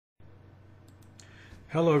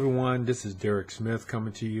Hello everyone, this is Derek Smith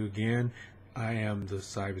coming to you again. I am the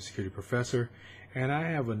cybersecurity professor, and I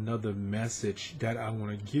have another message that I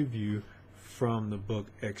want to give you from the book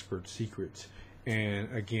Expert Secrets.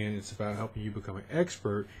 And again, it's about helping you become an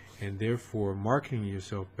expert and therefore marketing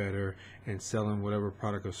yourself better and selling whatever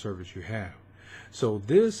product or service you have. So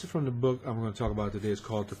this from the book I'm going to talk about today is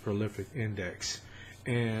called the Prolific Index.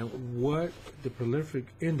 And what the Prolific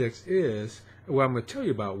Index is, well, I'm going to tell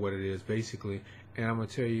you about what it is basically, and I'm going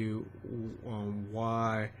to tell you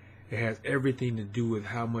why it has everything to do with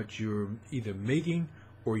how much you're either making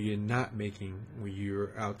or you're not making when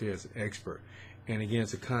you're out there as an expert. And again,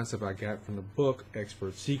 it's a concept I got from the book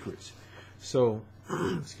Expert Secrets. So,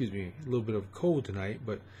 excuse me, a little bit of cold tonight,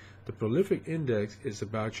 but the Prolific Index is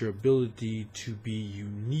about your ability to be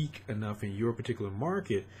unique enough in your particular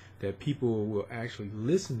market that people will actually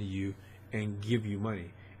listen to you and give you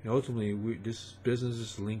money. And ultimately, this business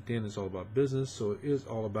is LinkedIn. It's all about business, so it is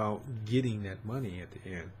all about getting that money at the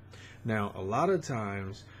end. Now, a lot of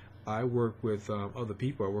times, I work with other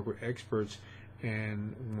people. I work with experts,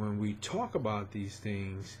 and when we talk about these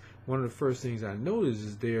things, one of the first things I notice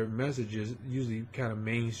is their message is usually kind of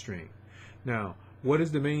mainstream. Now, what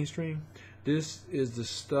is the mainstream? This is the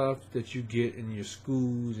stuff that you get in your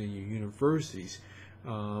schools and your universities.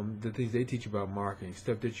 The things they teach about marketing,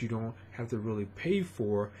 stuff that you don't have to really pay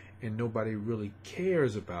for and nobody really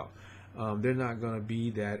cares about. They're not going to be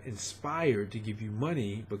that inspired to give you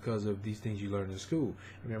money because of these things you learn in school.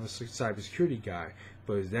 I mean, I'm a cybersecurity guy,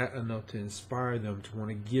 but is that enough to inspire them to want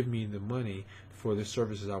to give me the money for the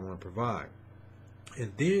services I want to provide?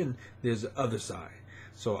 And then there's the other side.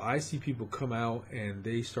 So I see people come out and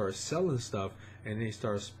they start selling stuff and they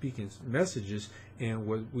start speaking messages in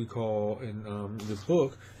what we call in the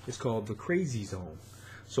book, it's called the crazy zone.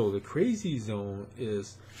 So the crazy zone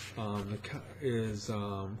is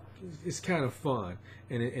it's kind of fun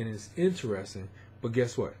and it's interesting, but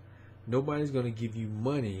guess what? Nobody's going to give you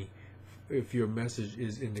money if your message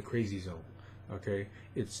is in the crazy zone. Okay,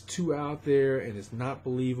 it's too out there and it's not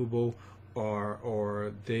believable,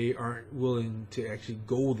 or they aren't willing to actually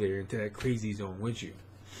go there into that crazy zone with you.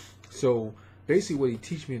 So basically what he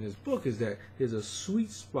teaches me in his book is that there's a sweet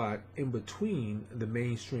spot in between the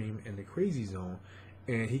mainstream and the crazy zone,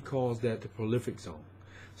 and he calls that the prolific zone.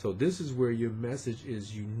 So this is where your message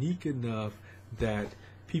is unique enough that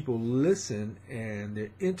people listen and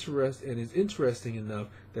they're interested, and it's interesting enough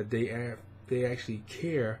that they actually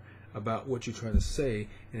care about what you're trying to say,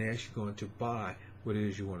 and they're actually going to buy what it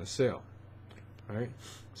is you want to sell. All right,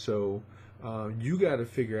 so you got to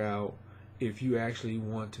figure out if you actually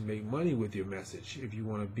want to make money with your message, if you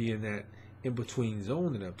want to be in that in-between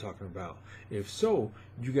zone that I'm talking about. If so,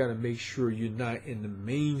 you got to make sure you're not in the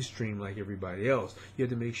mainstream like everybody else. You have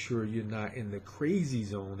to make sure you're not in the crazy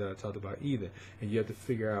zone that I talked about either. And you have to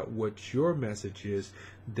figure out what your message is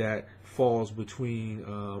that falls between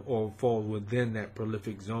or falls within that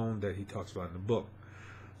prolific zone that he talks about in the book.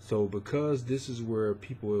 So because this is where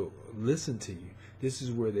people listen to you, this is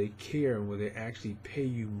where they care and where they actually pay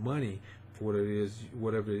you money for what it is,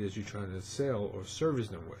 whatever it is you're trying to sell or service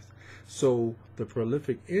them with. So the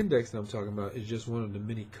Prolific Index that I'm talking about is just one of the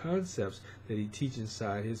many concepts that he teaches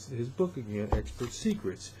inside his book again, Expert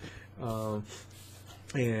Secrets.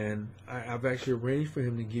 And I've actually arranged for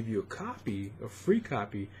him to give you a copy, a free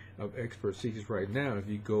copy of Expert Secrets right now if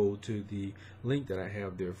you go to the link that I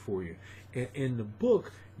have there for you. And in the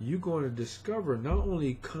book, you're going to discover not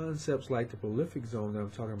only concepts like the prolific zone that I'm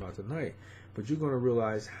talking about tonight, but you're going to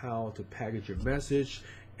realize how to package your message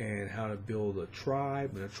and how to build a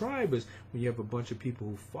tribe. And a tribe is when you have a bunch of people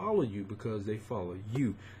who follow you because they follow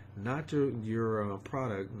you, not your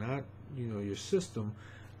product, not your system.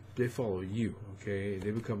 They follow you, okay?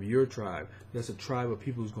 They become your tribe. That's a tribe of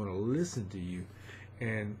people who's going to listen to you.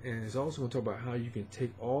 And it's also going to talk about how you can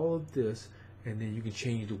take all of this and then you can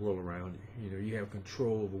change the world around you. You have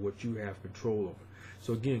control over what you have control over.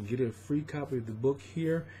 So again, get a free copy of the book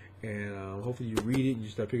here, and hopefully you read it and you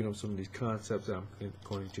start picking up some of these concepts that I'm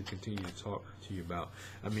going to continue to talk to you about.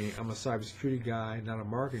 I mean, I'm a cybersecurity guy, not a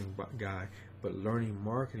marketing guy, but learning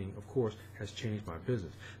marketing, of course, has changed my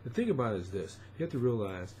business. The thing about it is this: you have to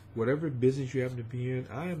realize whatever business you happen to be in,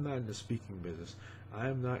 I am not in the speaking business. I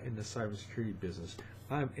am not in the cybersecurity business.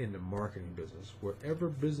 I'm in the marketing business. Whatever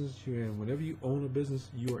business you're in, whenever you own a business,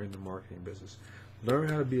 you are in the marketing business. Learn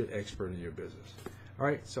how to be an expert in your business. All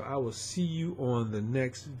right, so I will see you on the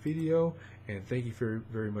next video, and thank you very,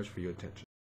 very much for your attention.